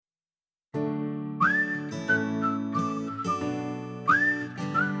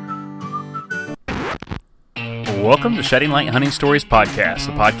Welcome to Shedding Light Hunting Stories Podcast,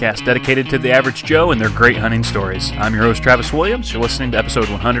 the podcast dedicated to the average Joe and their great hunting stories. I'm your host, Travis Williams. You're listening to episode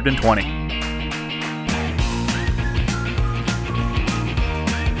 120.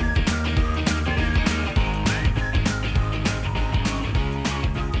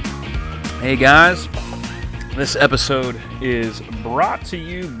 Hey guys, this episode is brought to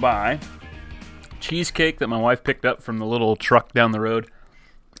you by cheesecake that my wife picked up from the little truck down the road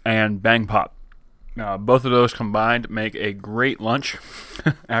and Bang Pop. Both of those combined make a great lunch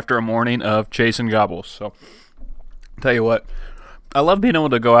after a morning of chasing gobbles. So, I'll tell you what, I love being able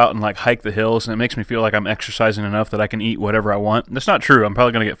to go out and hike the hills, and it makes me feel like I'm exercising enough that I can eat whatever I want. That's not true. I'm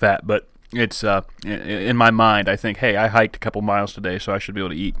probably going to get fat, but it's in my mind, I think, hey, I hiked a couple miles today, so I should be able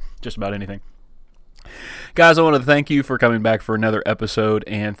to eat just about anything. Guys, I want to thank you for coming back for another episode,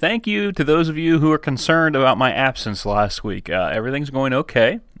 and thank you to those of you who are concerned about my absence last week. Everything's going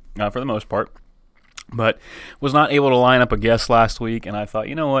okay, for the most part. But was not able to line up a guest last week, and I thought,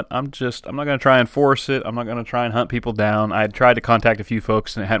 you know what, I'm not going to try and force it. I'm not going to try and hunt people down. I had tried to contact a few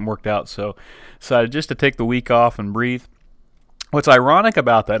folks, and it hadn't worked out, so decided just to take the week off and breathe. What's ironic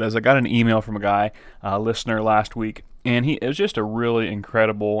about that is I got an email from a guy, a listener last week, and it was just a really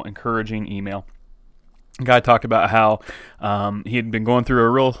incredible, encouraging email. The guy talked about how he had been going through a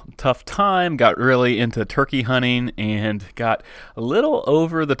real tough time, got really into turkey hunting, and got a little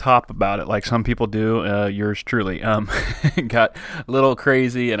over the top about it, like some people do. Yours truly got a little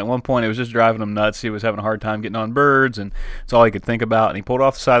crazy, and at one point it was just driving him nuts. He was having a hard time getting on birds, and that's all he could think about. And he pulled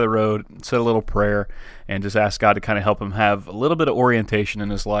off the side of the road, said a little prayer, and just asked God to kind of help him have a little bit of orientation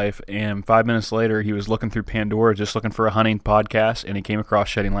in his life. And 5 minutes later, he was looking through Pandora, just looking for a hunting podcast, and he came across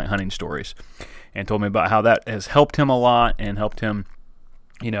Shedding Light Hunting Stories, and told me about how that has helped him a lot and helped him,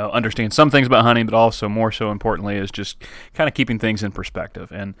 understand some things about hunting, but also more so importantly is just kind of keeping things in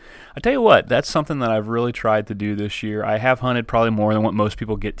perspective. And I tell you what, that's something that I've really tried to do this year. I have hunted probably more than what most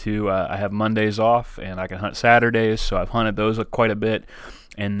people get to. I have Mondays off, and I can hunt Saturdays, so I've hunted those quite a bit.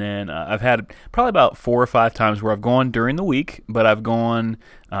 And then I've had probably about 4 or 5 times where I've gone during the week, but I've gone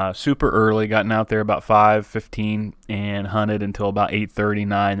super early, gotten out there about 5:15 and hunted until about 8:30,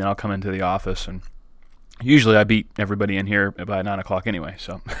 9, then I'll come into the office, and usually I beat everybody in here by 9 o'clock anyway.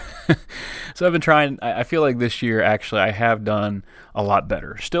 So so I've been trying. I feel like this year, actually, I have done a lot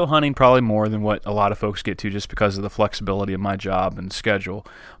better. Still hunting probably more than what a lot of folks get to just because of the flexibility of my job and schedule,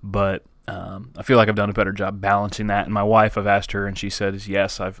 but I feel like I've done a better job balancing that. And my wife, I've asked her, and she says,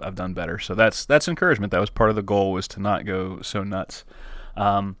 yes, I've done better. So that's encouragement. That was part of the goal, was to not go so nuts.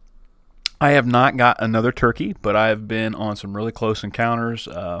 I have not got another turkey, but I've been on some really close encounters.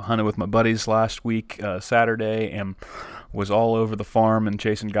 Hunted with my buddies last week, Saturday, and was all over the farm and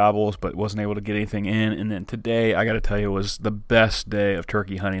chasing gobbles, but wasn't able to get anything in. And then today, I got to tell you, was the best day of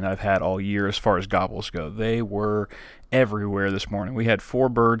turkey hunting I've had all year as far as gobbles go. They were everywhere this morning. We had 4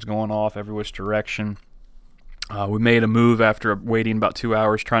 birds going off every which direction. We made a move after waiting about 2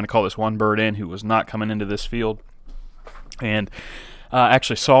 hours trying to call this one bird in who was not coming into this field. And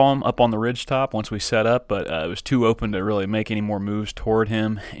actually saw him up on the ridge top once we set up, but it was too open to really make any more moves toward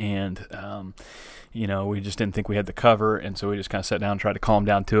him. And, we just didn't think we had the cover, and so we just kind of sat down and tried to call him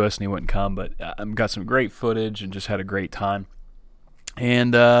down to us, and he wouldn't come. But got some great footage and just had a great time.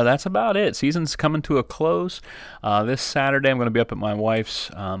 And that's about it. Season's coming to a close. This Saturday, I'm going to be up at my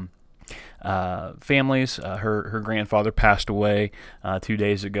wife's family's. Her grandfather passed away 2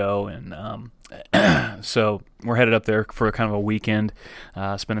 days ago, and so we're headed up there for kind of a weekend,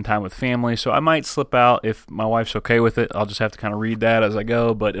 spending time with family. So I might slip out if my wife's okay with it. I'll just have to kind of read that as I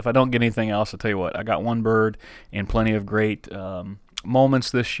go. But if I don't get anything else, I'll tell you what, I got one bird and plenty of great moments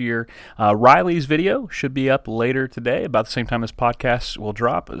this year. Riley's video should be up later today, about the same time as podcasts will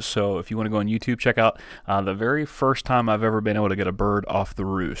drop. So if you want to go on YouTube, check out the very first time I've ever been able to get a bird off the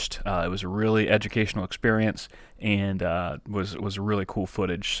roost. It was a really educational experience, and was really cool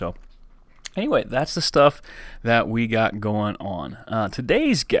footage. So anyway, that's the stuff that we got going on.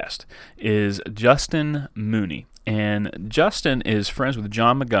 Today's guest is Justin Mooney. And Justin is friends with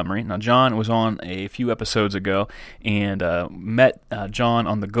John Montgomery. Now, John was on a few episodes ago and met John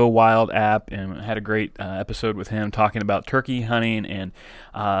on the Go Wild app and had a great episode with him talking about turkey hunting. And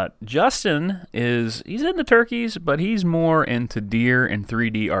Justin he's into turkeys, but he's more into deer and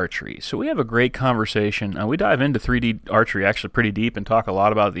 3D archery. So we have a great conversation. We dive into 3D archery actually pretty deep and talk a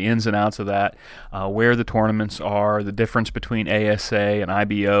lot about the ins and outs of that, where the tournaments are, the difference between ASA and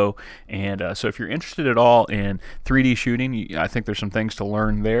IBO. And so if you're interested at all in 3D shooting, I think there's some things to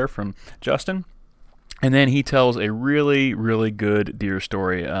learn there from Justin. And then he tells a really, really good deer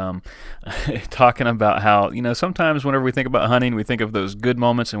story, talking about how, sometimes whenever we think about hunting, we think of those good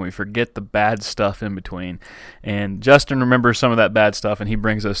moments and we forget the bad stuff in between. And Justin remembers some of that bad stuff, and he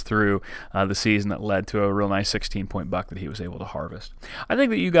brings us through the season that led to a real nice 16-point buck that he was able to harvest. I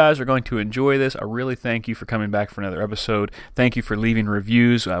think that you guys are going to enjoy this. I really thank you for coming back for another episode. Thank you for leaving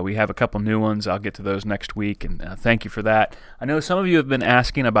reviews. We have a couple new ones. I'll get to those next week, and thank you for that. I know some of you have been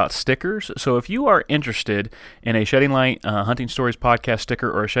asking about stickers, so if you are interested in a Shedding Light Hunting Stories podcast sticker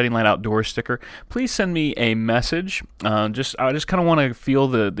or a Shedding Light Outdoors sticker, please send me a message. I just kind of want to feel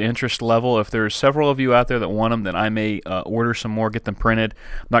the interest level. If there's several of you out there that want them, then I may order some more, get them printed.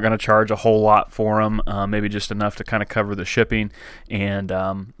 I'm not going to charge a whole lot for them, maybe just enough to kind of cover the shipping. And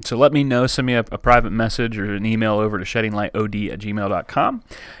so let me know. Send me a private message or an email over to sheddinglightod@gmail.com.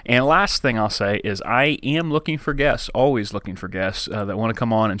 And last thing I'll say is I am looking for guests, always looking for guests that want to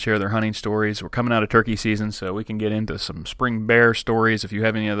come on and share their hunting stories. We're coming out of turkey season, so we can get into some spring bear stories if you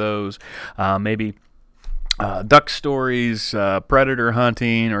have any of those. Maybe duck stories, predator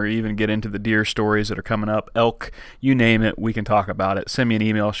hunting, or even get into the deer stories that are coming up, elk, you name it, we can talk about it. Send me an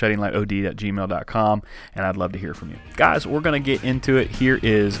email, sheddinglightod@gmail.com, and I'd love to hear from you. Guys, we're going to get into it. Here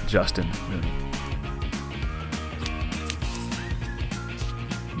is Justin Mooney.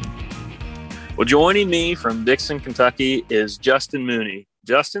 Well, joining me from Dixon, Kentucky is Justin Mooney.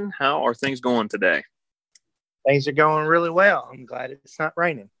 Justin, how are things going today? Things are going really well. I'm glad it's not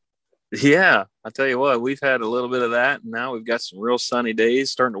raining. Yeah, I tell you what, we've had a little bit of that, and now we've got some real sunny days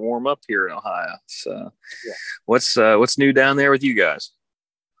starting to warm up here in Ohio. So, yeah. What's new down there with you guys?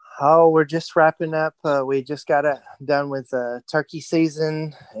 Oh, we're just wrapping up. We just got done with turkey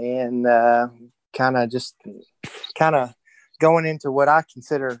season, and kind of going into what I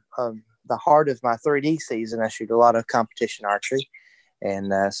consider the heart of my 3D season. I shoot a lot of competition archery,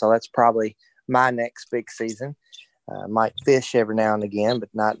 and so that's probably my next big season. Might fish every now and again, but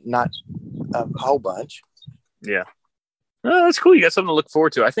not a whole bunch. Yeah. Oh, that's cool. You got something to look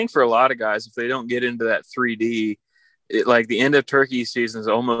forward to. I think for a lot of guys, if they don't get into that 3D, like the end of turkey season is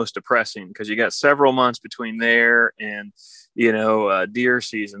almost depressing because you got several months between there and, deer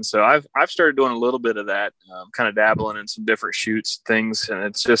season. So I've started doing a little bit of that, kind of dabbling in some different shoots, things. And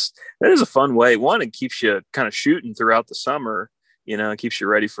it is a fun way. One, it keeps you kind of shooting throughout the summer. It keeps you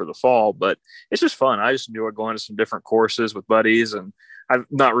ready for the fall, but it's just fun. I just enjoy going to some different courses with buddies, and I've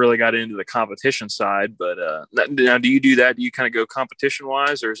not really got into the competition side, but now do you do that? Do you kind of go competition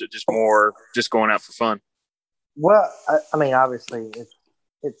wise, or is it just more just going out for fun? Well, I mean, obviously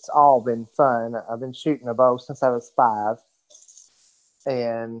it's all been fun. I've been shooting a bow since I was 5,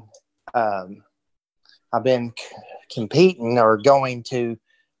 and I've been competing or going to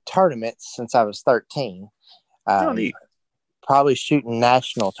tournaments since I was 13. Probably shooting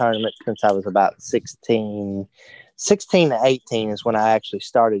national tournaments since I was about 16 to 18 is when I actually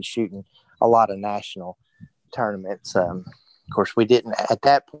started shooting a lot of national tournaments. Of course, we didn't, at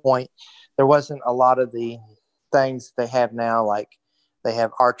that point, there wasn't a lot of the things they have now, like they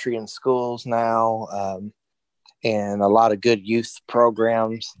have archery in schools now, and a lot of good youth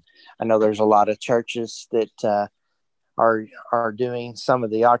programs. I know there's a lot of churches that are doing some of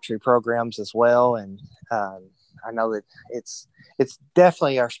the archery programs as well, and I know that it's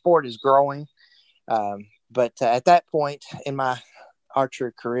definitely, our sport is growing. But at that point in my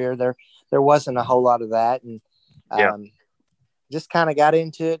archery career, there wasn't a whole lot of that. And just kind of got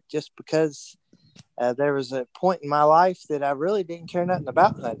into it just because there was a point in my life that I really didn't care nothing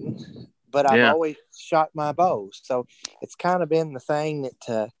about hunting, but I've always shot my bows. So it's kind of been the thing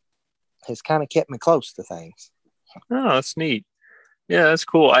that has kind of kept me close to things. Oh, that's neat. Yeah, that's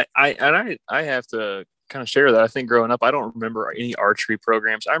cool. I have to kind of share that. I think growing up, I don't remember any archery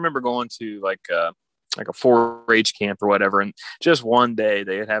programs. I remember going to like a 4-H camp or whatever, and just one day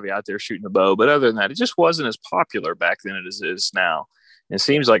they'd have you out there shooting a bow. But other than that, it just wasn't as popular back then as it is now. And it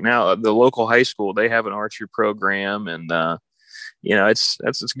seems like now the local high school, they have an archery program, and it's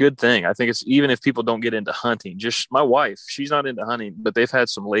a good thing. I think it's, even if people don't get into hunting, just my wife, she's not into hunting, but they've had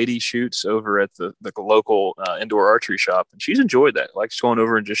some lady shoots over at the local indoor archery shop, and she's enjoyed that. Like going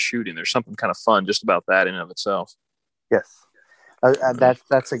over and just shooting. There's something kind of fun just about that in and of itself. Yes,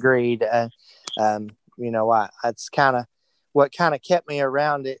 that's agreed. That's kind of what kind of kept me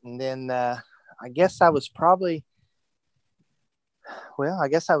around it. And then I guess I was 12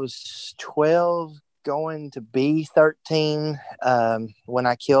 going to be 13 when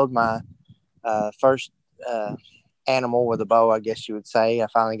I killed my first animal with a bow, I guess you would say. I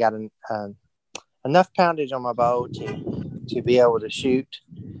finally got enough poundage on my bow to be able to shoot,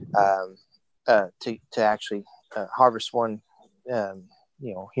 to actually harvest one,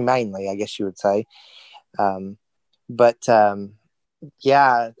 humanely, I guess you would say. Um, but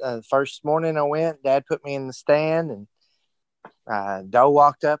yeah, first morning I went, Dad put me in the stand, and Doe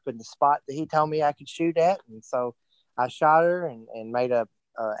walked up in the spot that he told me I could shoot at, and so I shot her and made a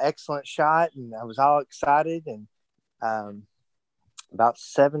excellent shot, and I was all excited. And um, about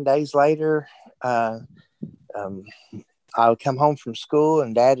 7 days later, um, I would come home from school,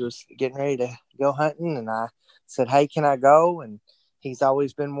 and Dad was getting ready to go hunting, and I said, "Hey, can I go?" And he's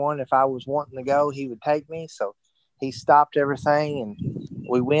always been one. If I was wanting to go, he would take me. So he stopped everything, and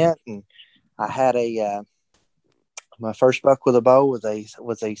we went. And I had my first buck with a bow was a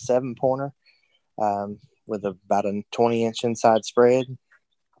 7-pointer, with about a 20-inch inside spread,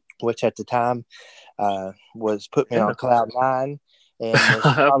 which at the time was put me on cloud nine, and was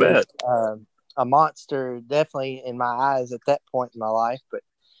I probably, bet. a monster, definitely in my eyes at that point in my life. But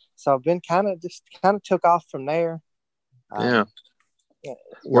so I've been kind of took off from there. Yeah. Yeah,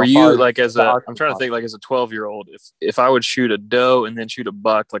 Were as far you as like the I'm trying to think, like as a 12-year-old, if I would shoot a doe and then shoot a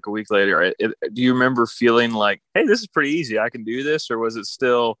buck like a week later, do you remember feeling like, hey, this is pretty easy, I can do this? Or was it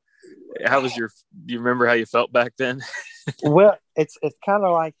still, do you remember how you felt back then? Well, it's kind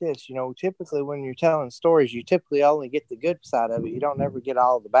of like this, typically when you're telling stories, you typically only get the good side of it. You don't ever get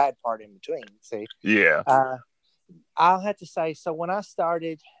all the bad part in between. See, Yeah. I'll have to say, so when I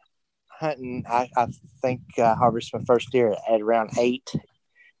started hunting, I think I harvested my first deer at around 8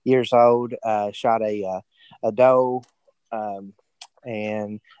 years old. Shot a doe,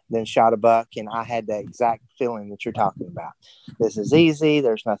 and then shot a buck, and I had that exact feeling that you're talking about. This is easy.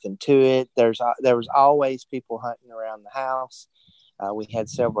 There's nothing to it. There was always people hunting around the house. We had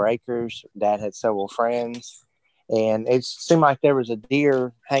several acres. Dad had several friends, and it seemed like there was a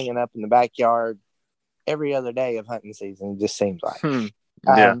deer hanging up in the backyard every other day of hunting season. It just seems like.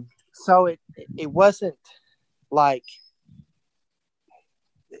 Yeah. So it wasn't like,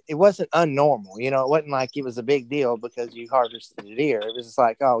 it wasn't unnormal, it wasn't like it was a big deal because you harvested a deer. It was just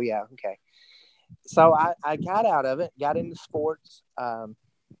like, oh yeah, okay. So I got out of it, got into sports, and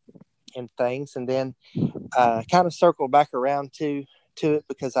things, and then kind of circled back around to it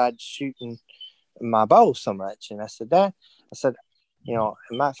because I'd shooting my bow so much. And I said,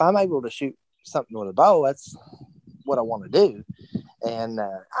 if I'm able to shoot something with a bow, that's what I want to do. And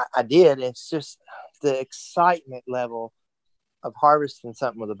I did. It's just the excitement level of harvesting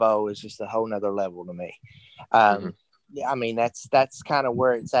something with a bow is just a whole nother level to me. Yeah, I mean, that's kind of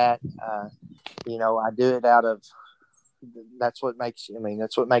where it's at. I do it out of, that's what makes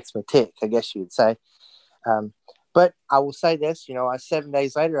me tick, I guess you would say. But I will say this, 7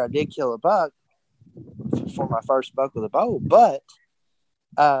 days later, I did kill a buck for my first buck with a bow, but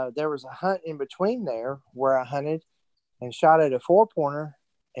there was a hunt in between there where I hunted and shot at a 4-pointer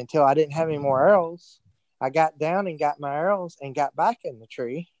until I didn't have any more arrows. I got down and got my arrows and got back in the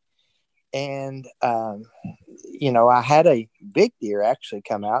tree. And, I had a big deer actually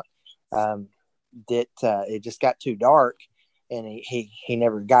come out that it just got too dark, and he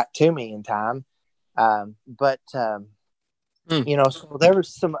never got to me in time. So there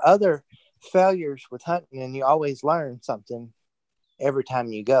was some other failures with hunting, and you always learn something every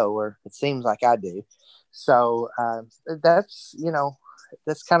time you go, or it seems like I do. So that's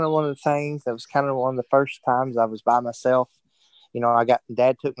kind of one of the things. That was kind of one of the first times I was by myself.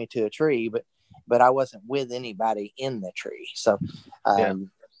 Dad took me to a tree, but I wasn't with anybody in the tree. So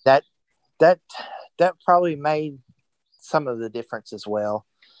that probably made some of the difference as well.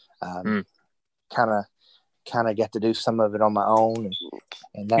 Kind of got to do some of it on my own,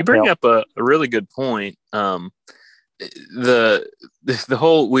 and that you bring helped. up a really good point. The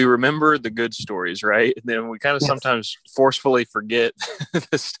whole, we remember the good stories, right? And then we kind of sometimes forcefully forget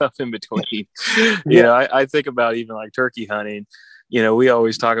the stuff in between. I think about even like turkey hunting. We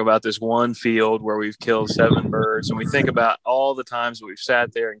always talk about this one field where we've killed 7 birds, and we think about all the times that we've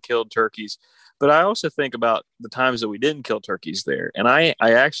sat there and killed turkeys. But I also think about the times that we didn't kill turkeys there. And I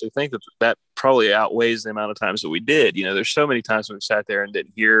actually think that probably outweighs the amount of times that we did. There's so many times we've sat there and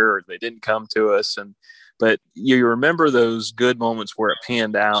didn't hear, or they didn't come to us. But you remember those good moments where it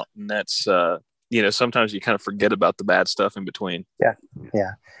panned out. And that's, sometimes you kind of forget about the bad stuff in between. Yeah.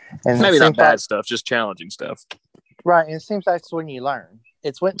 And maybe not bad stuff, just challenging stuff. Right. And it seems like it's when you learn.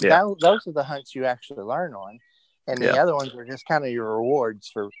 It's when those are the hunts you actually learn on. And the other ones are just kind of your rewards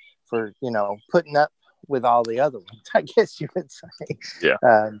for putting up with all the other ones, I guess you would say. Yeah.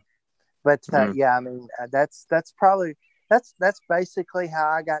 I mean, that's basically how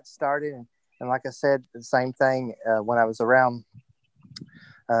I got started. And like I said, the same thing when I was around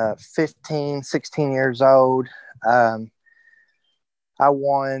 15, 16 years old. I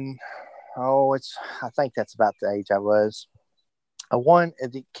won, I think that's about the age I was.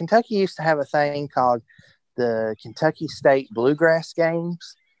 Kentucky used to have a thing called the Kentucky State Bluegrass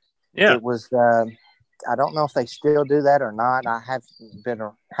Games. Yeah. It was, I don't know if they still do that or not. I hadn't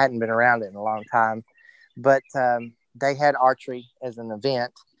been around it in a long time, but they had archery as an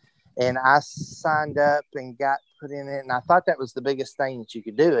event, and I signed up and got put in it. And I thought that was the biggest thing that you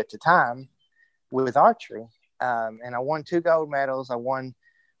could do at the time with archery. And I won 2 gold medals. I won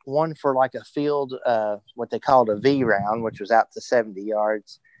one for like a field, what they called a V round, which was out to 70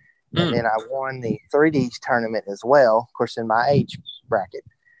 yards. And then I won the 3D tournament as well, of course, in my age bracket.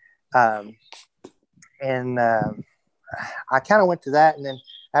 And I kind of went to that. And then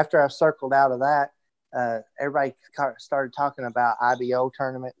after I circled out of that, everybody started talking about IBO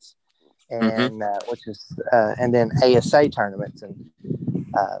tournaments and which is and then ASA tournaments. And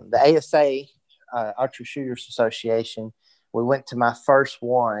the ASA, Archery Shooters Association, we went to my first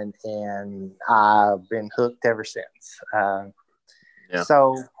one, and I've been hooked ever since.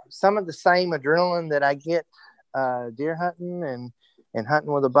 So some of the same adrenaline that I get deer hunting and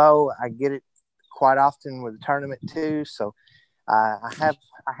hunting with a bow, I get it quite often with a tournament too. So I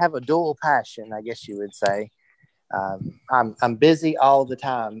have a dual passion, I guess you would say. I'm busy all the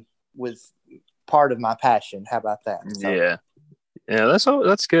time with part of my passion. How about that? So, yeah,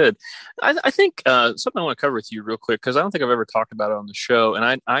 that's good. I think something I want to cover with you real quick, because I don't think I've ever talked about it on the show,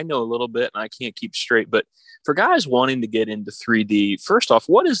 and I know a little bit and I can't keep straight. But for guys wanting to get into 3D, first off,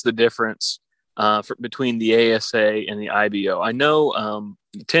 what is the difference between the ASA and the IBO? I know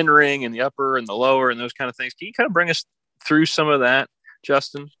tendering and the upper and the lower and those kind of things. Can you kind of bring us through some of that,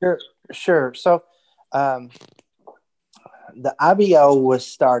 Justin? Sure. So the IBO was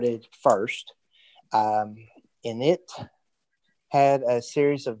started first, and it had a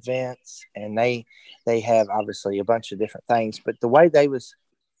series of events, and they have obviously a bunch of different things, but the way they was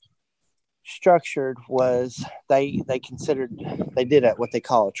structured was they did what they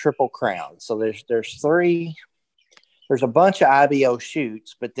call a triple crown. So there's a bunch of IBO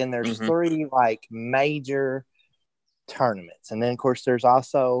shoots, but then there's 3 like major tournaments, and then of course there's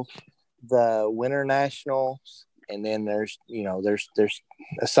also the winter nationals, and then there's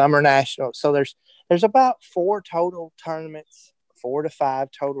a summer national. So there's about 4 total tournaments, 4 to 5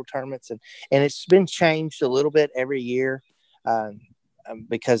 total tournaments, and it's been changed a little bit every year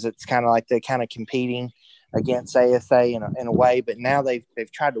because it's kind of like they're kind of competing against ASA in a way. But now they've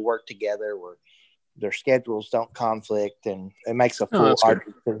tried to work together where their schedules don't conflict, and it makes a full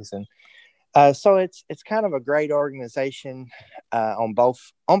archery season. So it's kind of a great organization on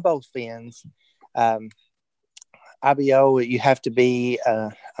both ends. IBO, you have to be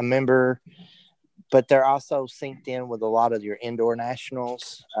a member, but they're also synced in with a lot of your indoor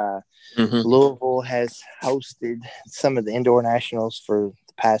nationals. Louisville has hosted some of the indoor nationals for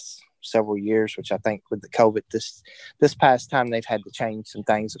the past several years, which I think with the COVID this past time they've had to change some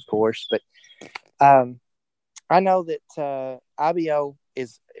things, of course. But I know that IBO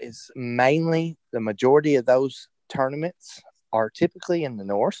is mainly, the majority of those tournaments are typically in the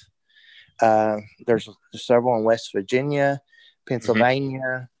north. There's several in West Virginia,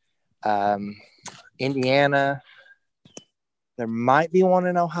 Pennsylvania, Indiana. There might be one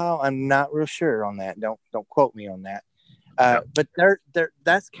in Ohio. I'm not real sure on that. Don't quote me on that. But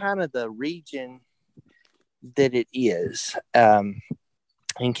that's kind of the region that it is.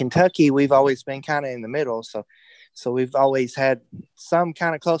 In Kentucky, we've always been kind of in the middle. So we've always had some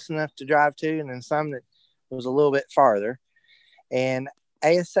kind of close enough to drive to, and then some that was a little bit farther. And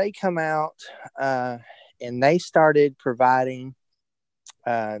ASA come out and they started providing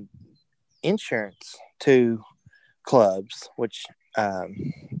insurance to clubs, which I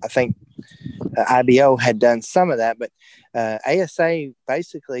think IBO had done some of that, but ASA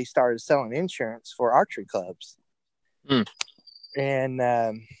basically started selling insurance for archery clubs. And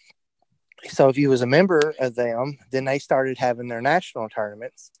so if you was a member of them, then they started having their national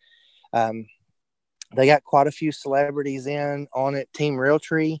tournaments. They got quite a few celebrities in on it. Team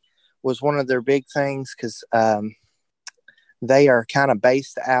Realtree was one of their big things because they are kind of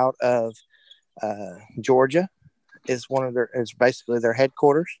based out of Georgia. Is basically their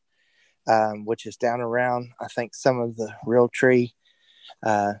headquarters, which is down around, I think, some of the Realtree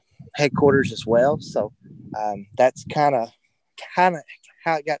headquarters as well. So that's kind of how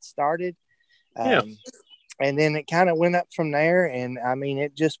it got started. And then it kind of went up from there. And I mean,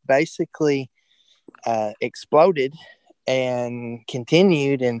 it just basically exploded and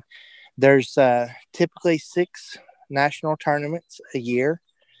continued. And there's typically 6 national tournaments a year.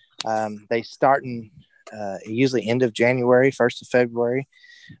 They start in usually end of January, 1st of February.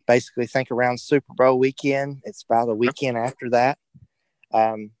 Basically, think around Super Bowl weekend. It's about a weekend after that.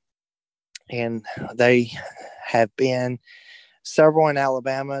 And they have been several in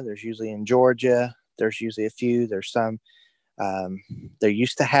Alabama. There's usually in Georgia. There's usually a few. There's some. They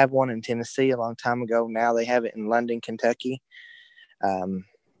used to have one in Tennessee a long time ago. Now they have it in London, Kentucky.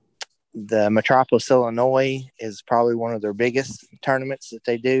 The Metropolis, Illinois is probably one of their biggest tournaments that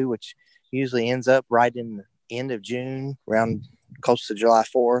they do, which usually ends up right in the end of June, around close to July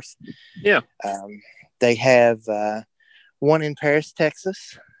 4th. Yeah. They have one in Paris,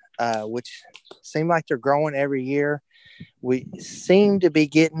 Texas, which seem like they're growing every year. We seem to be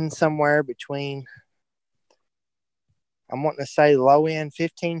getting somewhere between, I'm wanting to say low end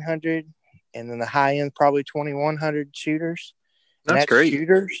 1,500 and then the high end probably 2,100 shooters. That's great.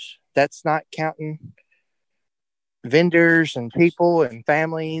 Shooters. That's not counting vendors and people and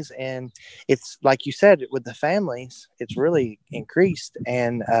families. And it's like you said, with the families, it's really increased.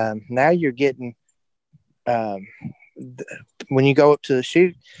 And now you're getting, when you go up to the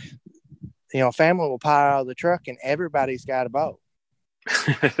shoot, family will pile out of the truck and everybody's got a bow.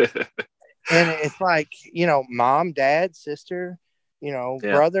 And it's like, mom, dad, sister,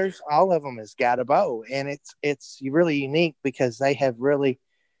 brothers, all of them has got a bow. And it's really unique because they have really,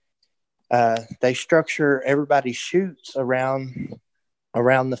 they structure everybody's shoots around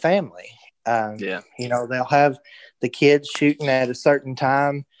the family. They'll have the kids shooting at a certain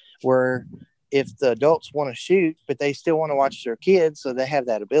time where if the adults want to shoot, but they still want to watch their kids, so they have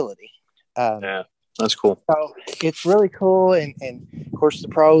that ability. Yeah, that's cool. So it's really cool. And of course the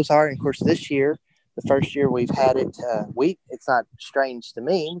pros are, and of course this year, the first year we've had it, it's not strange to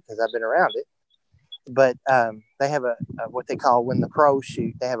me because I've been around it, but they have a what they call when the pros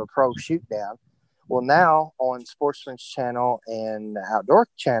shoot, they have a pro shoot down. Well, now on Sportsman's Channel and Outdoor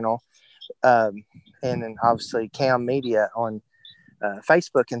Channel, and then obviously Cam Media on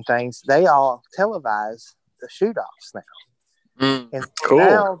Facebook and things, they all televise the shoot-offs now. And cool.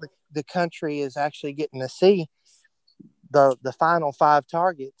 Now the country is actually getting to see the final 5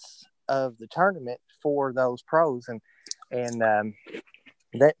 targets of the tournament for those pros, and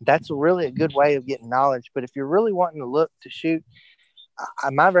that's really a good way of getting knowledge. But if you're really wanting to look to shoot,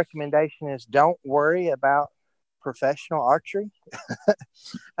 my recommendation is don't worry about professional archery.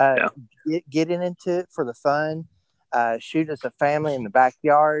 Get into it for the fun. Shoot as a family in the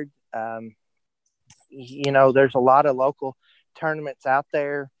backyard. There's a lot of local tournaments out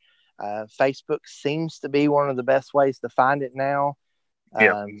there. Facebook seems to be one of the best ways to find it now.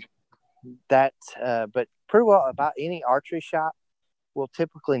 But pretty well about any archery shop will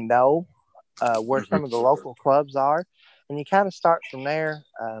typically know where some of the local clubs are, and you kind of start from there.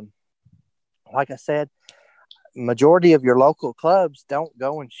 Like I said, majority of your local clubs don't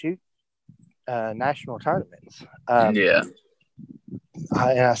go and shoot national tournaments. And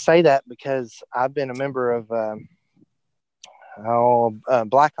I say that because I've been a member of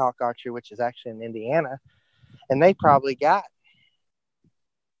Blackhawk Archery, which is actually in Indiana, and they probably got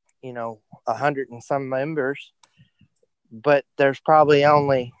 100 and some members, but there's probably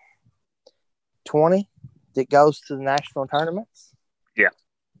only 20 that goes to the national tournaments.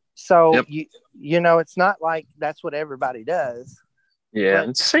 So it's not like that's what everybody does.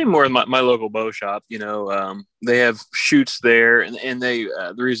 It's the same more in my local bow shop. They have shoots there, and they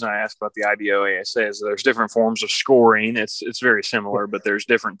the reason I asked about the IBOASA is there's different forms of scoring. It's very similar, but there's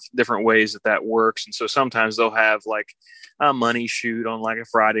different ways that works. And so sometimes they'll have like a money shoot on like a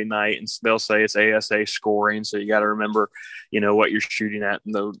Friday night, and they'll say it's ASA scoring. So you got to remember, what you're shooting at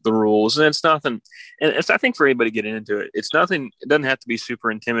and the rules. And it's nothing. And I think for anybody getting into it, it's nothing. It doesn't have to be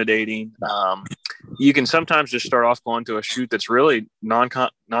super intimidating. You can sometimes just start off going to a shoot that's really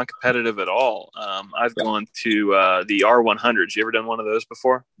non-competitive at all. I've gone to the R100s. You ever done one of those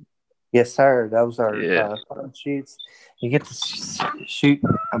before? Yes, sir. Those are fun shoots. You get to shoot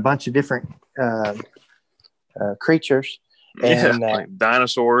a bunch of different creatures. And, like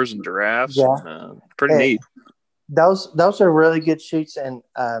dinosaurs and giraffes. Pretty neat. Those are really good shoots, and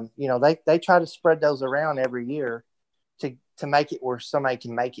they try to spread those around every year to make it where somebody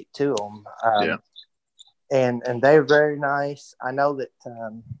can make it to them. And they're very nice. I know that,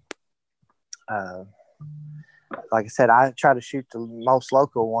 like I said, I try to shoot the most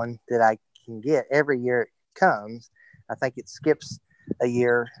local one that I can get every year it comes. I think it skips a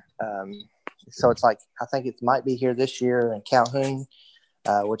year. So it's like, I think it might be here this year in Calhoun,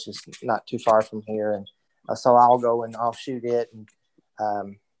 which is not too far from here. And so I'll go and I'll shoot it and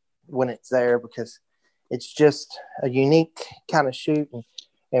when it's there, because it's just a unique kind of shoot.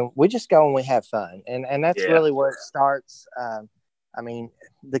 And we just go and we have fun. And that's really where it starts.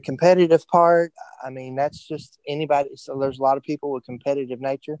 The competitive part, that's just anybody. So there's a lot of people with competitive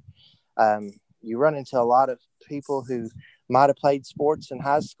nature. you run into a lot of people who might have played sports in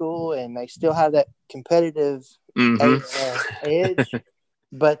high school and they still have that competitive edge.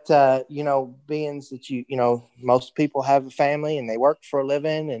 But, being that most people have a family and they work for a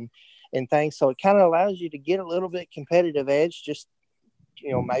living and things. So it kind of allows you to get a little bit competitive edge, just,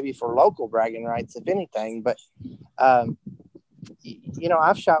 maybe for local bragging rights, if anything. But, I've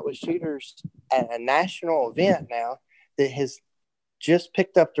shot with shooters at a national event now that has just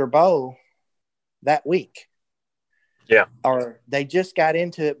picked up their bow that week. Yeah. Or they just got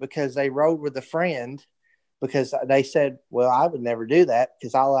into it because they rode with a friend, because they said, well, I would never do that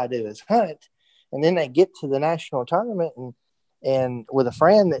because all I do is hunt. And then they get to the national tournament and with a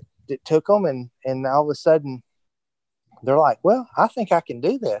friend that took them and all of a sudden they're like, well, I think I can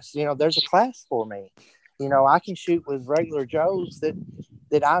do this. There's a class for me. I can shoot with regular Joes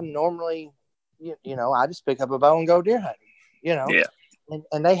that I'm normally, I just pick up a bow and go deer hunting, Yeah.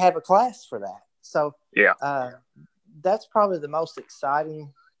 And they have a class for that. So yeah, that's probably the most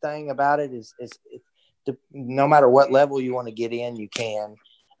exciting thing about it is no matter what level you want to get in, you can.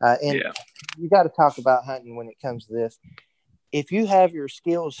 You got to talk about hunting when it comes to this. If you have your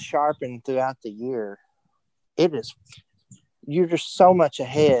skills sharpened throughout the year, you're just so much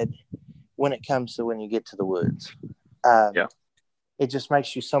ahead when it comes to when you get to the woods. It just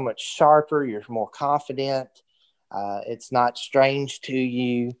makes you so much sharper. You're more confident. It's not strange to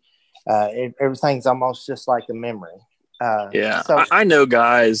you. Everything's almost just like a memory. So I know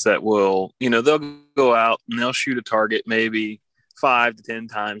guys that will, they'll go out and they'll shoot a target maybe 5 to 10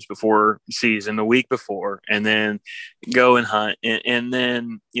 times before season, the week before, and then go and hunt. And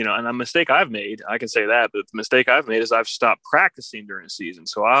then, and a mistake I've made, I can say that, but the mistake I've made is I've stopped practicing during the season.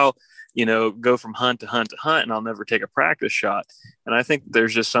 So I'll, go from hunt to hunt to hunt, and I'll never take a practice shot. And I think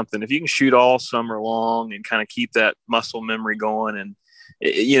there's just something, if you can shoot all summer long and kind of keep that muscle memory going. And,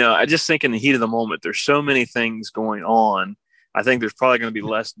 I just think in the heat of the moment, there's so many things going on. I think there's probably going to be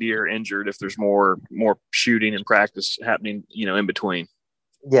less deer injured if there's more shooting and practice happening, in between.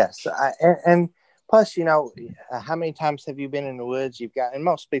 Yes. And plus, how many times have you been in the woods? And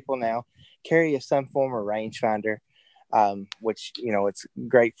most people now carry some form of rangefinder, which, it's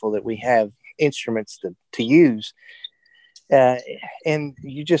grateful that we have instruments to use. And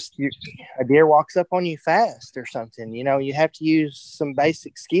a deer walks up on you fast or something, you have to use some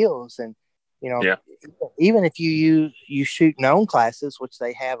basic skills. And, even if you shoot known classes, which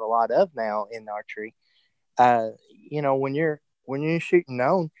they have a lot of now in archery, when you're shooting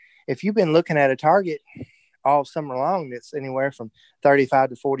known, if you've been looking at a target all summer long that's anywhere from 35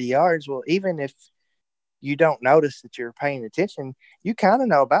 to 40 yards, well, even if you don't notice that you're paying attention, you kind of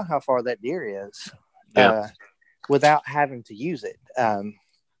know about how far that deer is without having to use it.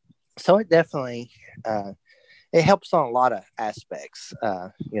 So it definitely it helps on a lot of aspects,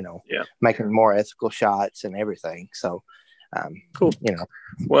 making more ethical shots and everything. So, cool.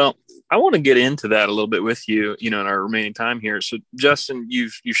 Well, I want to get into that a little bit with you, in our remaining time here. So Justin, you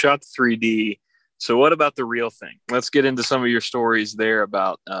shot the 3D. So what about the real thing? Let's get into some of your stories there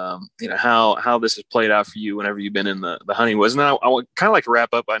about, how this has played out for you whenever you've been in the hunting woods. Now, I would kind of like to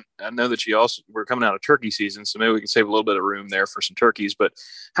wrap up. I know that we're coming out of turkey season, so maybe we can save a little bit of room there for some turkeys. But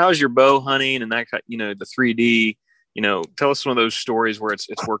how's your bow hunting and that, the 3D? Tell us some of those stories where it's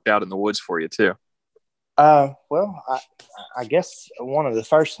worked out in the woods for you too. Well, I guess one of the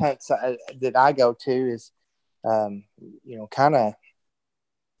first hunts that I go to is, kind of.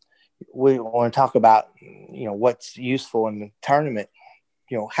 We want to talk about, what's useful in the tournament,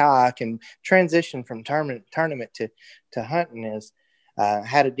 how I can transition from tournament to hunting is,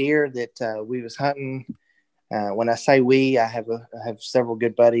 had a deer that we was hunting. When I say we, I have several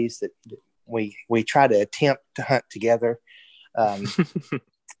good buddies that we try to attempt to hunt together. I've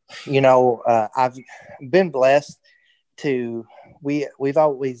been blessed we've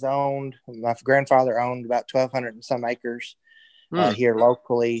always owned, my grandfather owned about 1,200 and some acres here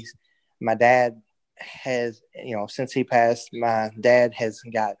locally. My dad has, since he passed, my dad has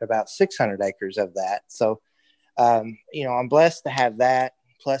got about 600 acres of that. So, I'm blessed to have that.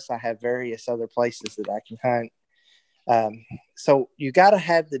 Plus I have various other places that I can hunt. So you got to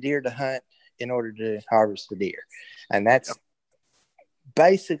have the deer to hunt in order to harvest the deer. And that's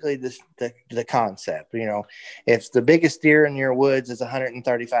basically the concept. If the biggest deer in your woods is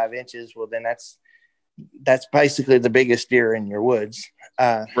 135 inches, well, then that's basically the biggest deer in your woods.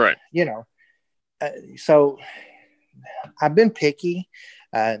 Right. So I've been picky,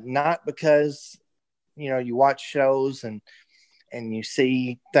 not because, you watch shows and you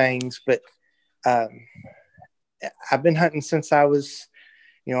see things, but I've been hunting since I was,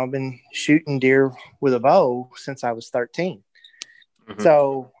 I've been shooting deer with a bow since I was 13. Mm-hmm.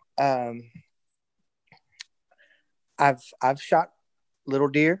 So I've shot little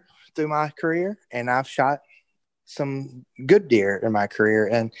deer through my career, and I've shot some good deer in my career.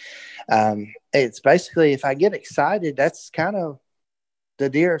 And it's basically, if I get excited, that's kind of the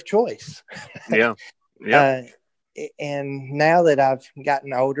deer of choice. Yeah. Yeah. And now that I've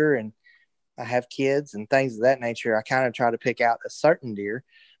gotten older and I have kids and things of that nature, I kind of try to pick out a certain deer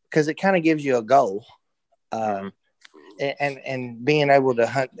because it kind of gives you a goal. And being able to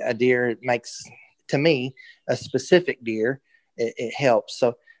hunt a deer, it makes, to me, a specific deer, it helps.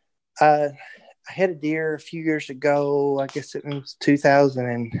 So I had a deer a few years ago. I guess it was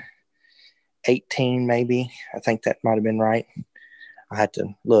 2018, maybe. I think that might have been right. I had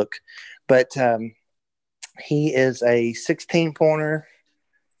to look. But he is a 16 pointer.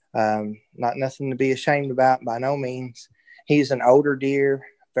 Not nothing to be ashamed about by no means. He's an older deer,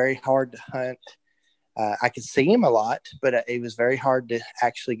 very hard to hunt. I could see him a lot, but it was very hard to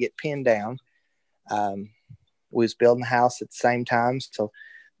actually get pinned down. We was building a house at the same time, so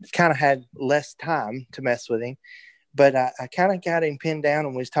kind of had less time to mess with him. But I kind of got him pinned down,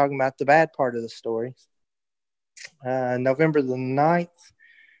 and we was talking about the bad part of the story. November the 9th,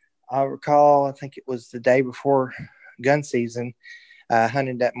 I recall, I think it was the day before gun season,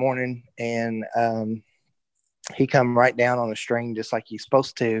 hunted that morning, and he come right down on a string just like he's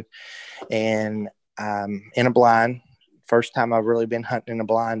supposed to, and in a blind. First time I've really been hunting in a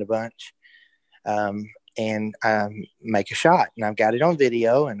blind a bunch. And make a shot, and I've got it on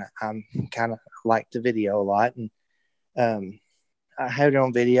video, and I'm kind of like the video a lot. And I had it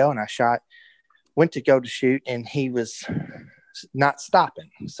on video, and I went to go to shoot, and he was not stopping.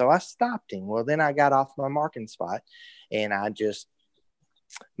 So I stopped him. Well, then I got off my marking spot, and I just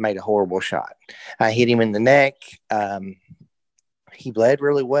made a horrible shot. I hit him in the neck. He bled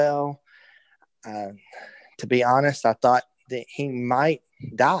really well. To be honest, I thought that he might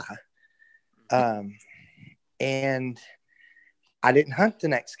die. And I didn't hunt the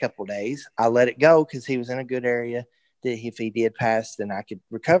next couple of days. I let it go because he was in a good area that if he did pass, then I could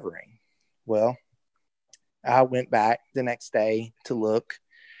recover him. Well, I went back the next day to look.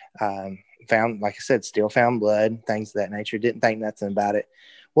 Found, like I said, still found blood, things of that nature. Didn't think nothing about it.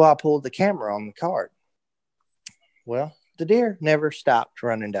 Well, I pulled the camera on the card. Well, the deer never stopped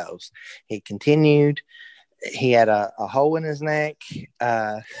running does. He continued. He had a hole in his neck.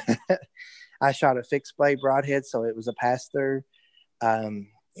 I shot a fixed blade broadhead, so it was a pass through.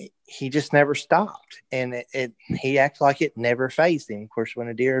 He just never stopped, and he acted like it never fazed him. Of course, when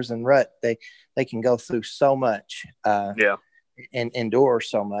a deer's in rut, they can go through so much, and endure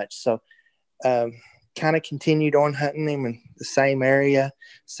so much. So, kind of continued on hunting him in the same area,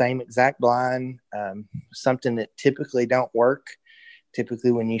 same exact blind. Something that typically don't work.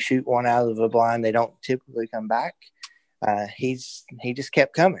 Typically, when you shoot one out of a blind, they don't typically come back. He just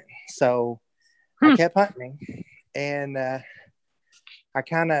kept coming. So I kept hunting him, and I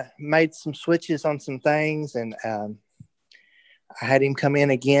kind of made some switches on some things, and I had him come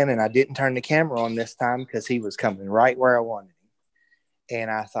in again, and I didn't turn the camera on this time because he was coming right where I wanted him. And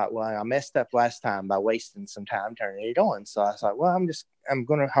I thought, well, I messed up last time by wasting some time turning it on. So I thought, well, I'm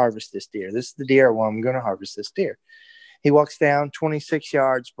going to harvest this deer. This is the deer one. I'm going to harvest this deer. He walks down 26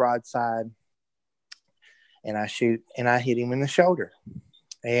 yards broadside, and I shoot, and I hit him in the shoulder.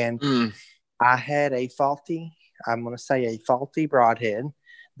 And I had a faulty broadhead.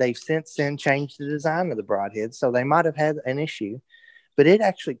 They've since then changed the design of the broadhead, so they might have had an issue, but it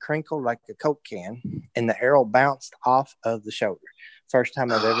actually crinkled like a Coke can, and the arrow bounced off of the shoulder. First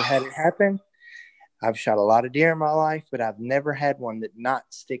time I've ever had it happen. I've shot a lot of deer in my life, but I've never had one that not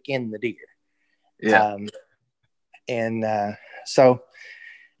stick in the deer. Yeah. So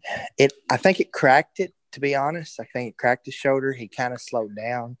I think it cracked it, to be honest. I think it cracked his shoulder. He kind of slowed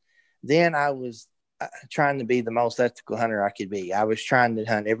down. Then I was trying to be the most ethical hunter I could be. I was trying to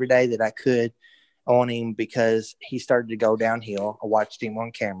hunt every day that I could on him because he started to go downhill. I watched him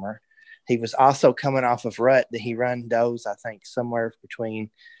on camera. He was also coming off of rut that he run does, I think, somewhere between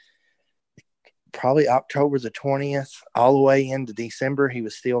probably October the 20th all the way into December. He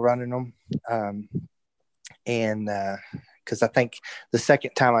was still running them. Because I think the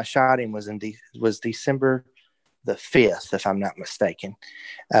second time I shot him was December the 5th, if I'm not mistaken.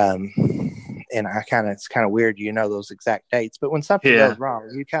 And it's kind of weird, those exact dates, but when something goes wrong,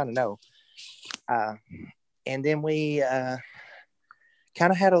 you kind of know. And then we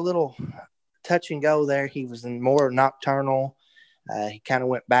kind of had a little touch and go there. He was in more nocturnal. He kind of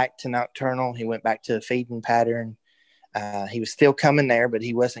went back to nocturnal. He went back to a feeding pattern. He was still coming there, but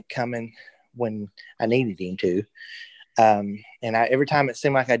he wasn't coming when I needed him to. And every time it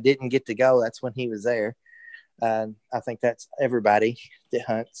seemed like I didn't get to go, that's when he was there. I think that's everybody that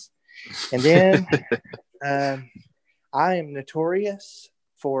hunts. And then I am notorious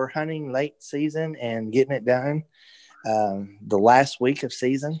for hunting late season and getting it done the last week of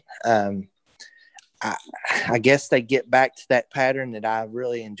season. I guess they get back to that pattern that I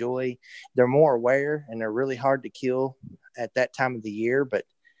really enjoy. They're more aware and they're really hard to kill at that time of the year, but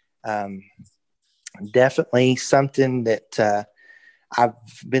definitely something that I've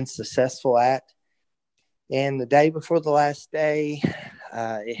been successful at. And the day before the last day,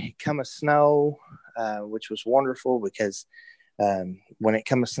 it come a snow, which was wonderful because when it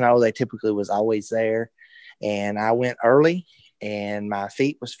come a snow, they typically was always there. And I went early and my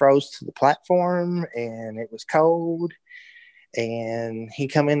feet was froze to the platform and it was cold. And he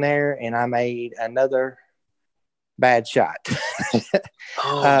come in there and I made another bad shot.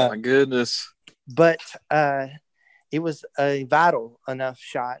 Oh my goodness. But it was a vital enough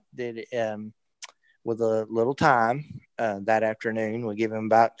shot that with a little time that afternoon, we give him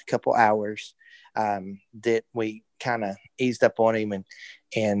about a couple hours that we kind of eased up on him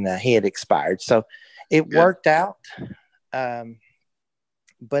and he had expired. So it worked out.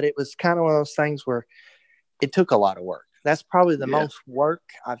 But it was kind of one of those things where it took a lot of work. That's probably the most work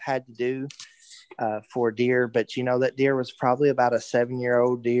I've had to do for deer. But, you know, that deer was probably about a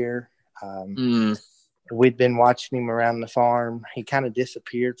 7-year-old deer. We'd been watching him around the farm. He kind of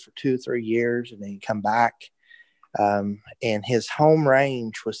disappeared for 2 or 3 years and then he'd come back. And his home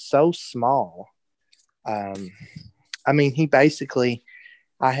range was so small. I mean,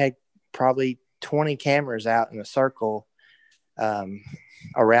 I had probably 20 cameras out in a circle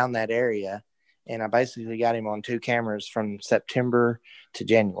around that area. And I basically got him on 2 cameras from September to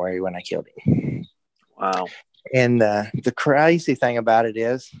January when I killed him. Wow. And the crazy thing about it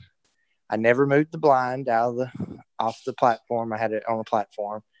is I never moved the blind off the platform. I had it on a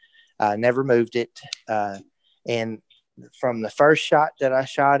platform. Never moved it. And from the first shot that I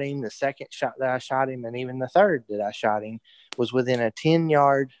shot him, the second shot that I shot him, and even the third that I shot him was within a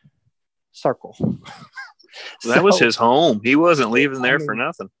 10-yard circle. That was his home. He wasn't leaving there for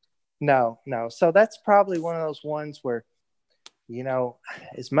nothing. No. So that's probably one of those ones where, you know,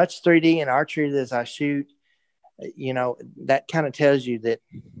 as much 3D and archery as I shoot, you know, that kind of tells you that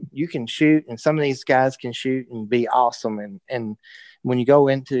you can shoot and some of these guys can shoot and be awesome. And when you go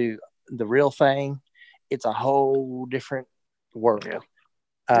into the real thing, it's a whole different world.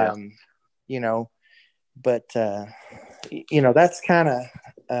 You know, but, you know, that's kind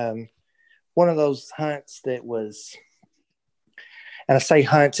of one of those hunts that was, and I say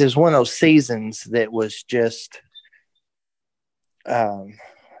hunts, is one of those seasons that was just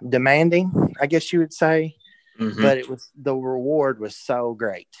demanding, I guess you would say. But the reward was so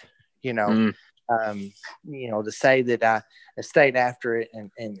great, you know. You know, to say that I stayed after it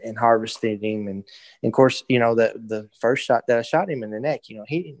and harvested him, and of course, you know, the first shot that I shot him in the neck, you know,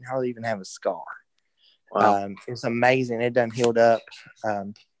 he didn't hardly even have a scar. Wow. It was amazing. It done healed up,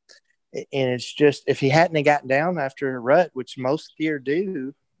 and it's just, if he hadn't have gotten down after a rut, which most deer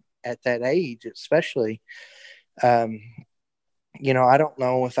do at that age, especially, you know, I don't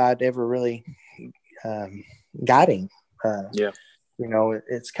know if I'd ever really got him. You know,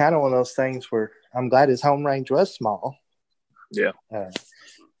 it's kind of one of those things where I'm glad his home range was small.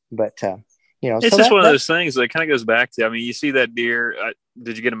 But you know, it's just one of those things that kind of goes back to, I mean, you see that deer,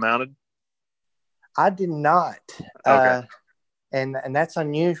 did you get him mounted? I did not. Okay. And that's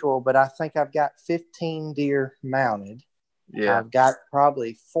unusual, but I think I've got 15 deer mounted. I've got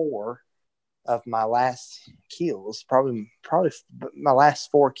probably 4 of my last kills, probably my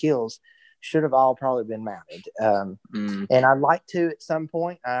last 4 kills should have all probably been mounted. And I'd like to at some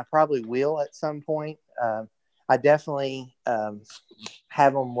point. I probably will at some point. I definitely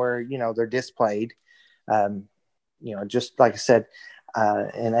have them where, you know, they're displayed. You know, just like I said,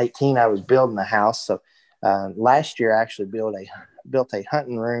 in 18, I was building a house. So last year I actually built a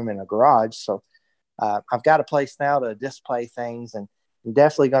hunting room in a garage. So I've got a place now to display things, and I'm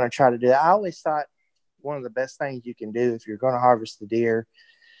definitely going to try to do that. I always thought one of the best things you can do if you're going to harvest the deer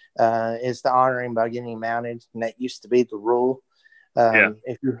is to honor him by getting him mounted. And that used to be the rule.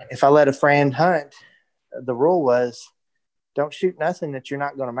 If I let a friend hunt, the rule was don't shoot nothing that you're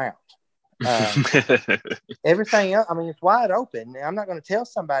not going to mount. Everything else, I mean, it's wide open. I'm not going to tell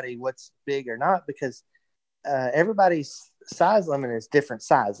somebody what's big or not, because everybody's size limit is different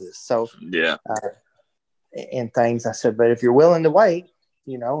sizes. So and things, I said, but if you're willing to wait,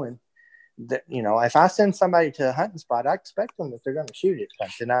 you know, and you know, if I send somebody to a hunting spot, I expect them that they're going to shoot it.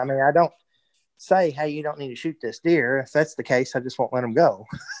 And I mean, I don't say, hey, you don't need to shoot this deer. If that's the case, I just won't let them go.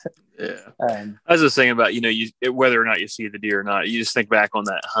 I was just thinking about, you know, whether or not you see the deer or not, you just think back on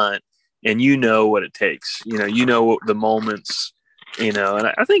that hunt and you know what it takes. You know what the moments And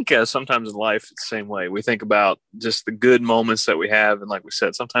I think sometimes in life it's the same way. We think about just the good moments that we have, and like we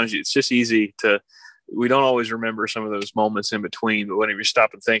said, sometimes it's just easy to. We don't always remember some of those moments in between, but whenever you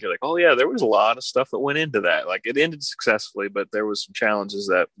stop and think, you're like, oh yeah, there was a lot of stuff that went into that. Like it ended successfully, but there was some challenges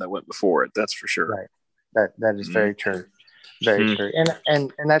that went before it. That's for sure. Right. That is very true. Very true.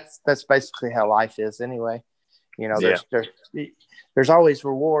 And that's basically how life is anyway. There's always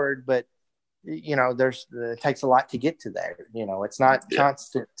reward, but it takes a lot to get to there. It's not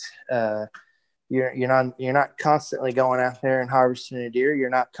constant. You're not constantly going out there and harvesting a deer. You're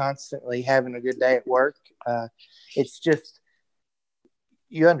not constantly having a good day at work. It's just,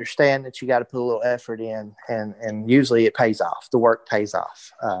 you understand that you got to put a little effort in, and usually it pays off. The work pays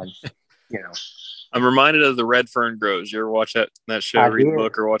off. I'm reminded of the Red Fern Groves. You ever watch that show, read the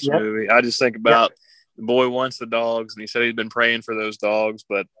book, or watch the movie? I just think about the boy wants the dogs, and he said he'd been praying for those dogs,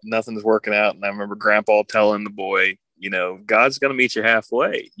 but nothing's working out. And I remember Grandpa telling the boy, God's going to meet you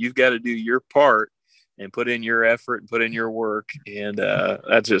halfway. You've got to do your part and put in your effort and put in your work. And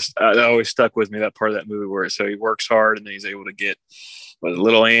that always stuck with me, that part of that movie where so he works hard and then he's able to get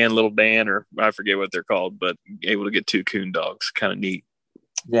little Ann, little Dan, or I forget what they're called, but able to get 2 coon dogs. Kind of neat.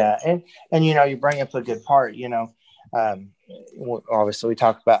 Yeah. And you bring up a good part, obviously we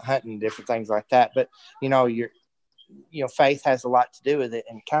talk about hunting, different things like that, but faith has a lot to do with it.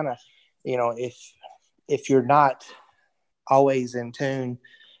 And kind of, if you're not always in tune,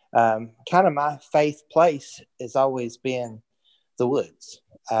 kind of my faith place has always been the woods.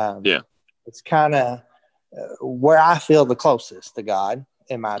 It's kind of where I feel the closest to God,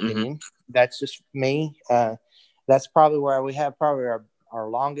 in my opinion. That's just me. That's probably where we have our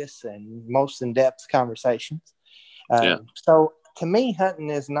longest and most in-depth conversations. So to me, hunting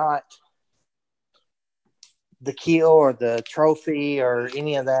is not the kill or the trophy or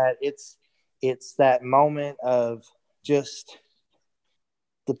any of that. It's that moment of just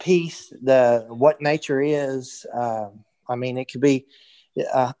the peace, what nature is. It could be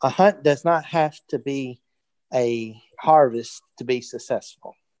a hunt does not have to be a harvest to be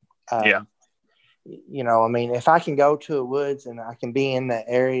successful. If I can go to a woods and I can be in the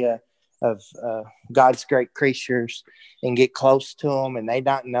area of God's great creatures and get close to them, and they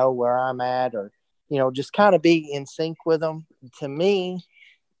not know where I'm at, or just kind of be in sync with them, to me,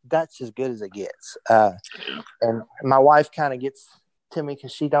 that's as good as it gets. And my wife kind of gets to me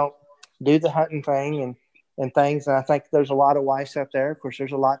because she don't do the hunting thing and things, and I think there's a lot of wives out there. Of course,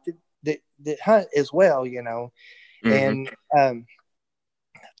 there's a lot that hunt as well, and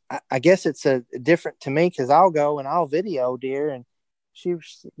I guess it's a different to me because I'll go and I'll video deer, and she would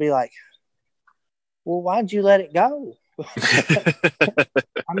be like, well, why'd you let it go?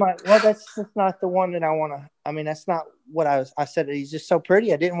 I'm like, well, that's just not the one that I want to. That's not what I said. He's just so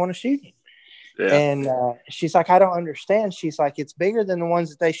pretty. I didn't want to shoot him. Yeah. And she's like, I don't understand. She's like, it's bigger than the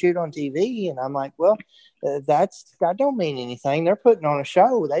ones that they shoot on TV. And I'm like, well, that don't mean anything. They're putting on a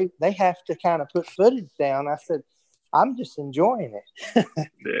show. They have to kind of put footage down. I said, I'm just enjoying it.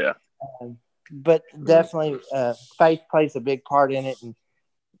 Yeah. But definitely faith plays a big part in it. And,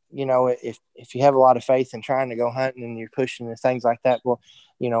 if you have a lot of faith in trying to go hunting and you're pushing and things like that, well,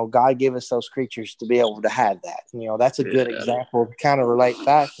 God give us those creatures to be able to have that. That's a good example to kind of relate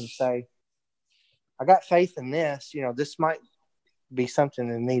back and say, I got faith in this. This might be something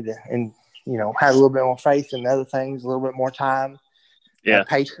that need to, and, have a little bit more faith in other things, a little bit more time,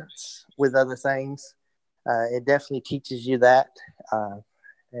 patience with other things. It definitely teaches you that.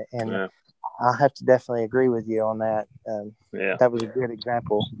 I have to definitely agree with you on that. That was a good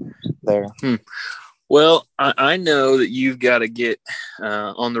example there. Well, I know that you've got to get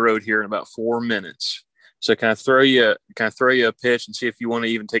on the road here in about 4 minutes. So can I throw you a pitch and see if you want to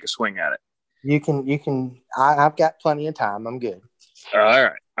even take a swing at it? You can. I've got plenty of time. I'm good. All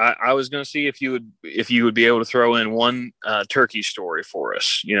right. I was going to see if you would be able to throw in one turkey story for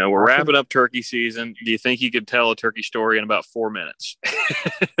us. We're wrapping up turkey season. Do you think you could tell a turkey story in about 4 minutes?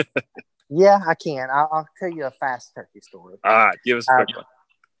 Yeah, I can. I'll tell you a fast turkey story. All right, give us a quick one.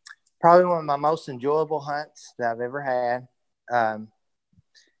 Probably one of my most enjoyable hunts that I've ever had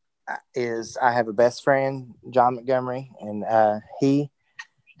is I have a best friend, John Montgomery, and he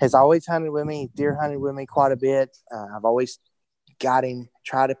has always hunted with me, deer hunted with me quite a bit. I've always got him,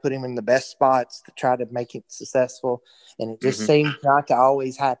 try to put him in the best spots to try to make it successful, and it just seems not to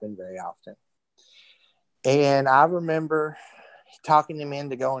always happen very often. And I remember talking him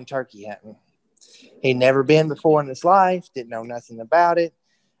into going turkey hunting. He'd never been before in his life, didn't know nothing about it.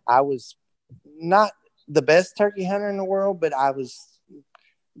 I was not the best turkey hunter in the world, but I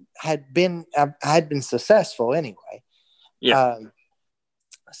had been successful anyway. Yeah.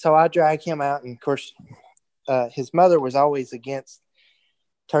 So I dragged him out, and of course, his mother was always against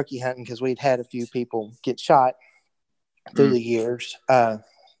turkey hunting because we'd had a few people get shot through the years.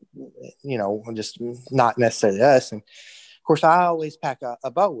 Just not necessarily us. And of course, I always pack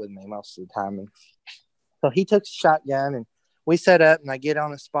a bow with me most of the time. And so he took a shotgun and we set up and I get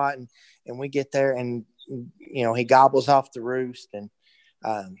on a spot and we get there and, he gobbles off the roost. And,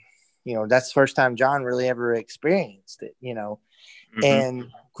 that's the first time John really ever experienced it, Mm-hmm. And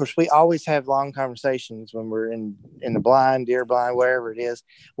of course, we always have long conversations when we're in the blind, deer blind, wherever it is.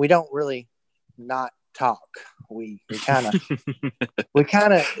 We don't really not talk. We kind of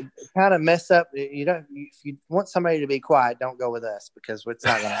mess up. If you want somebody to be quiet, don't go with us because it's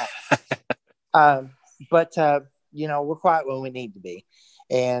not going to happen. But we're quiet when we need to be.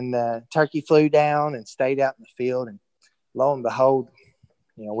 And turkey flew down and stayed out in the field. And lo and behold,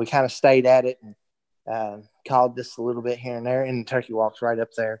 we kind of stayed at it and called this a little bit here and there. And the turkey walks right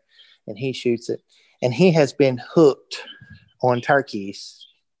up there and he shoots it. And he has been hooked on turkeys.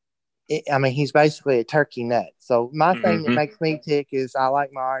 He's basically a turkey nut. So my thing that makes me tick is I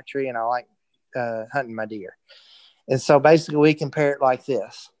like my archery and I like hunting my deer. And so basically we compare it like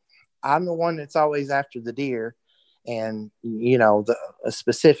this. I'm the one that's always after the deer and, a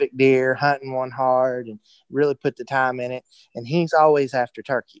specific deer, hunting one hard and really put the time in it. And he's always after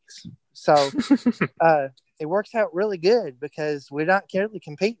turkeys. So it works out really good because we're not really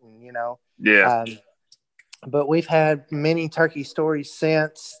competing, Yeah. But we've had many turkey stories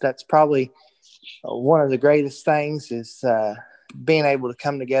since. That's probably one of the greatest things is being able to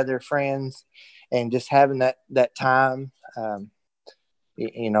come together, friends, and just having that time. I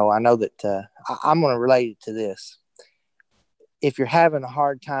know that I'm going to relate it to this. If you're having a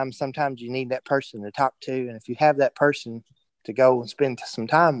hard time, sometimes you need that person to talk to. And if you have that person to go and spend some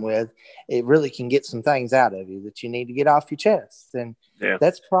time with, it really can get some things out of you that you need to get off your chest. And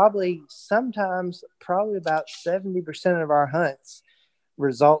that's probably about 70% of our hunts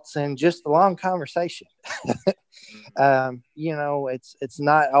results in just a long conversation. It's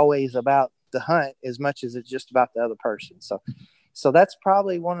not always about the hunt as much as it's just about the other person. So that's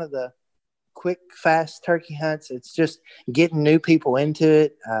probably one of the quick, fast turkey hunts. It's just getting new people into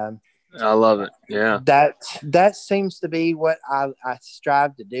it. I love it. Yeah. That seems to be what I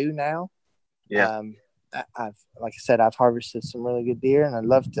strive to do now. Yeah. Like I said, I've harvested some really good deer and I'd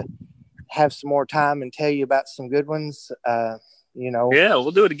love to have some more time and tell you about some good ones. Yeah,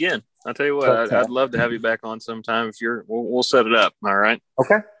 we'll do it again. I'll tell you what, I'd love to have you back on sometime we'll set it up. All right.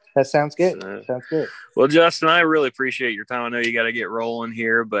 Okay. That sounds good. Sounds good. Well, Justin, I really appreciate your time. I know you got to get rolling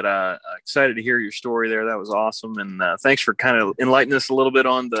here, but excited to hear your story there. That was awesome. And thanks for kind of enlightening us a little bit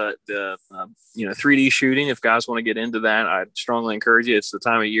on the 3D shooting. If guys want to get into that, I'd strongly encourage you. It's the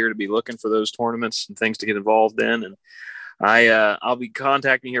time of year to be looking for those tournaments and things to get involved in. And I'll be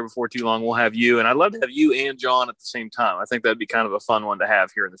contacting you here before too long. We'll have you, and I'd love to have you and John at the same time. I think that'd be kind of a fun one to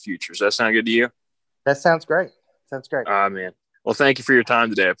have here in the future. Does that sound good to you? That sounds great. Sounds great. Man. Well, thank you for your time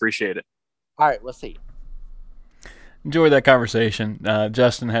today. I appreciate it. All right. We'll see you. Enjoyed that conversation.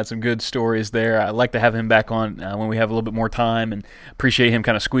 Justin had some good stories there. I'd like to have him back on when we have a little bit more time, and appreciate him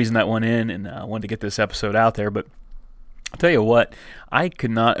kind of squeezing that one in, and wanted to get this episode out there. But I'll tell you what, I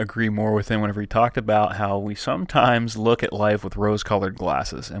could not agree more with him whenever he talked about how we sometimes look at life with rose-colored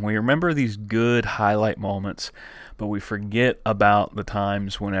glasses, and we remember these good highlight moments, but we forget about the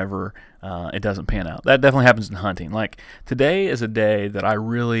times whenever it doesn't pan out. That definitely happens in hunting. Like, today is a day that I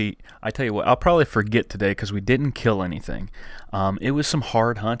tell you what, I'll probably forget today because we didn't kill anything. It was some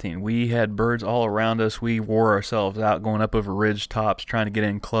hard hunting. We had birds all around us. We wore ourselves out going up over ridge tops trying to get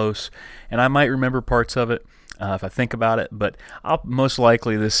in close, and I might remember parts of it if I think about it, but I'll most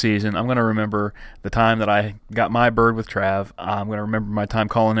likely this season, I'm going to remember the time that I got my bird with Trav. I'm going to remember my time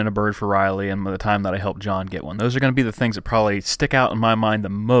calling in a bird for Riley, and the time that I helped John get one. Those are going to be the things that probably stick out in my mind the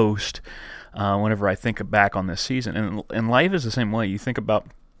most whenever I think back on this season. And life is the same way. You think about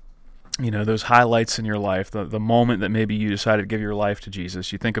those highlights in your life, the moment that maybe you decided to give your life to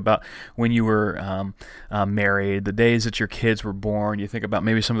Jesus. You think about when you were married, the days that your kids were born. You think about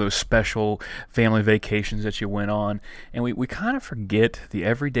maybe some of those special family vacations that you went on. And we kind of forget the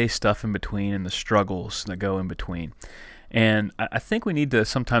everyday stuff in between and the struggles that go in between. And I think we need to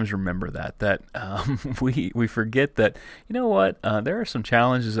sometimes remember that we forget that, there are some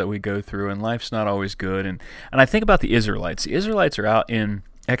challenges that we go through, and life's not always good. And I think about the Israelites. The Israelites are out in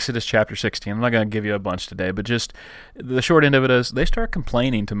Exodus chapter 16. I'm not going to give you a bunch today, but just the short end of it is they start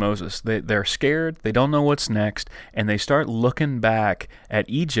complaining to Moses. They're scared. They don't know what's next, and they start looking back at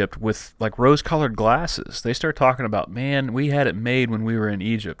Egypt with like rose-colored glasses. They start talking about, man, we had it made when we were in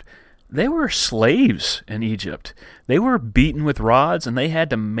Egypt. they were slaves in Egypt. They were beaten with rods, and they had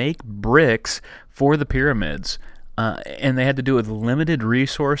to make bricks for the pyramids. And they had to do it with limited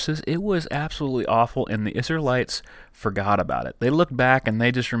resources. It was absolutely awful, and the Israelites forgot about it. They looked back, and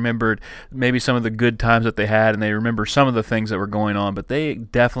they just remembered maybe some of the good times that they had, and they remember some of the things that were going on, but they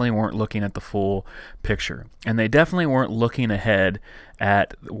definitely weren't looking at the full picture. And they definitely weren't looking ahead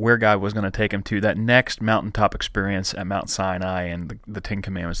at where God was going to take them to, that next mountaintop experience at Mount Sinai and the Ten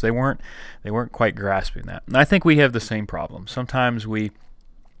Commandments. They weren't quite grasping that. And I think we have the same problem. Sometimes we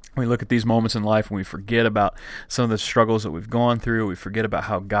look at these moments in life and we forget about some of the struggles that we've gone through. We forget about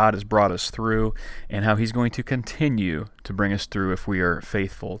how God has brought us through and how He's going to continue to bring us through if we are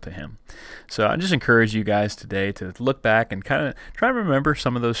faithful to Him. So I just encourage you guys today to look back and kind of try to remember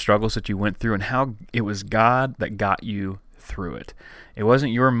some of those struggles that you went through and how it was God that got you through it. It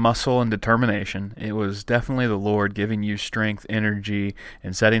wasn't your muscle and determination. It was definitely the Lord giving you strength, energy,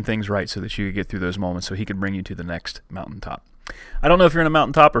 and setting things right so that you could get through those moments so He could bring you to the next mountaintop. I don't know if you're in a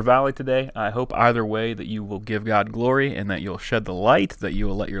mountaintop or valley today. I hope either way that you will give God glory and that you'll shed the light, that you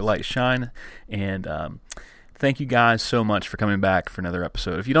will let your light shine. And thank you guys so much for coming back for another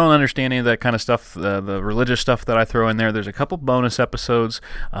episode. If you don't understand any of that kind of stuff, the religious stuff that I throw in there's a couple bonus episodes,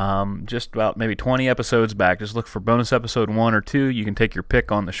 just about maybe 20 episodes back. Just look for bonus episode 1 or 2. You can take your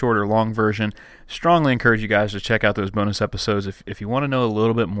pick on the short or long version. Strongly encourage you guys to check out those bonus episodes if you want to know a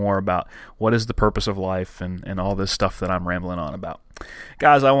little bit more about what is the purpose of life and all this stuff that I'm rambling on about.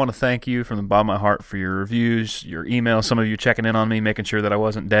 Guys, I want to thank you from the bottom of my heart for your reviews, your emails, some of you checking in on me, making sure that I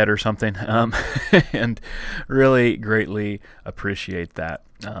wasn't dead or something, and really greatly appreciate that.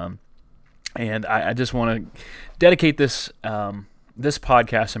 And I just want to dedicate this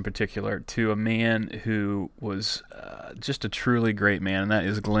podcast in particular to a man who was just a truly great man, and that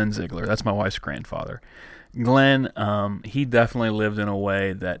is Glenn Ziegler. That's my wife's grandfather. Glenn, he definitely lived in a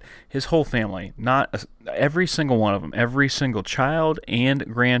way that his whole family, not every single one of them, every single child and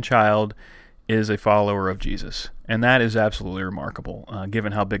grandchild is a follower of Jesus. And that is absolutely remarkable,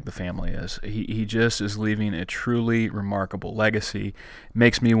 given how big the family is. He just is leaving a truly remarkable legacy.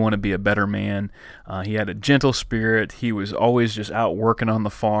 Makes me want to be a better man. He had a gentle spirit. He was always just out working on the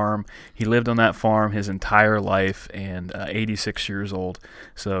farm. He lived on that farm his entire life, and 86 years old.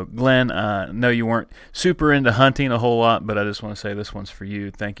 So, Glenn, no, you weren't super into hunting a whole lot, but I just want to say this one's for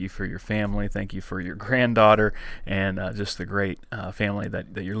you. Thank you for your family. Thank you for your granddaughter, and just the great family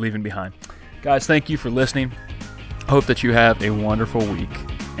that you're leaving behind. Guys, thank you for listening. Hope that you have a wonderful week.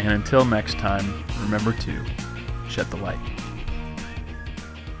 And until next time, remember to shed the light.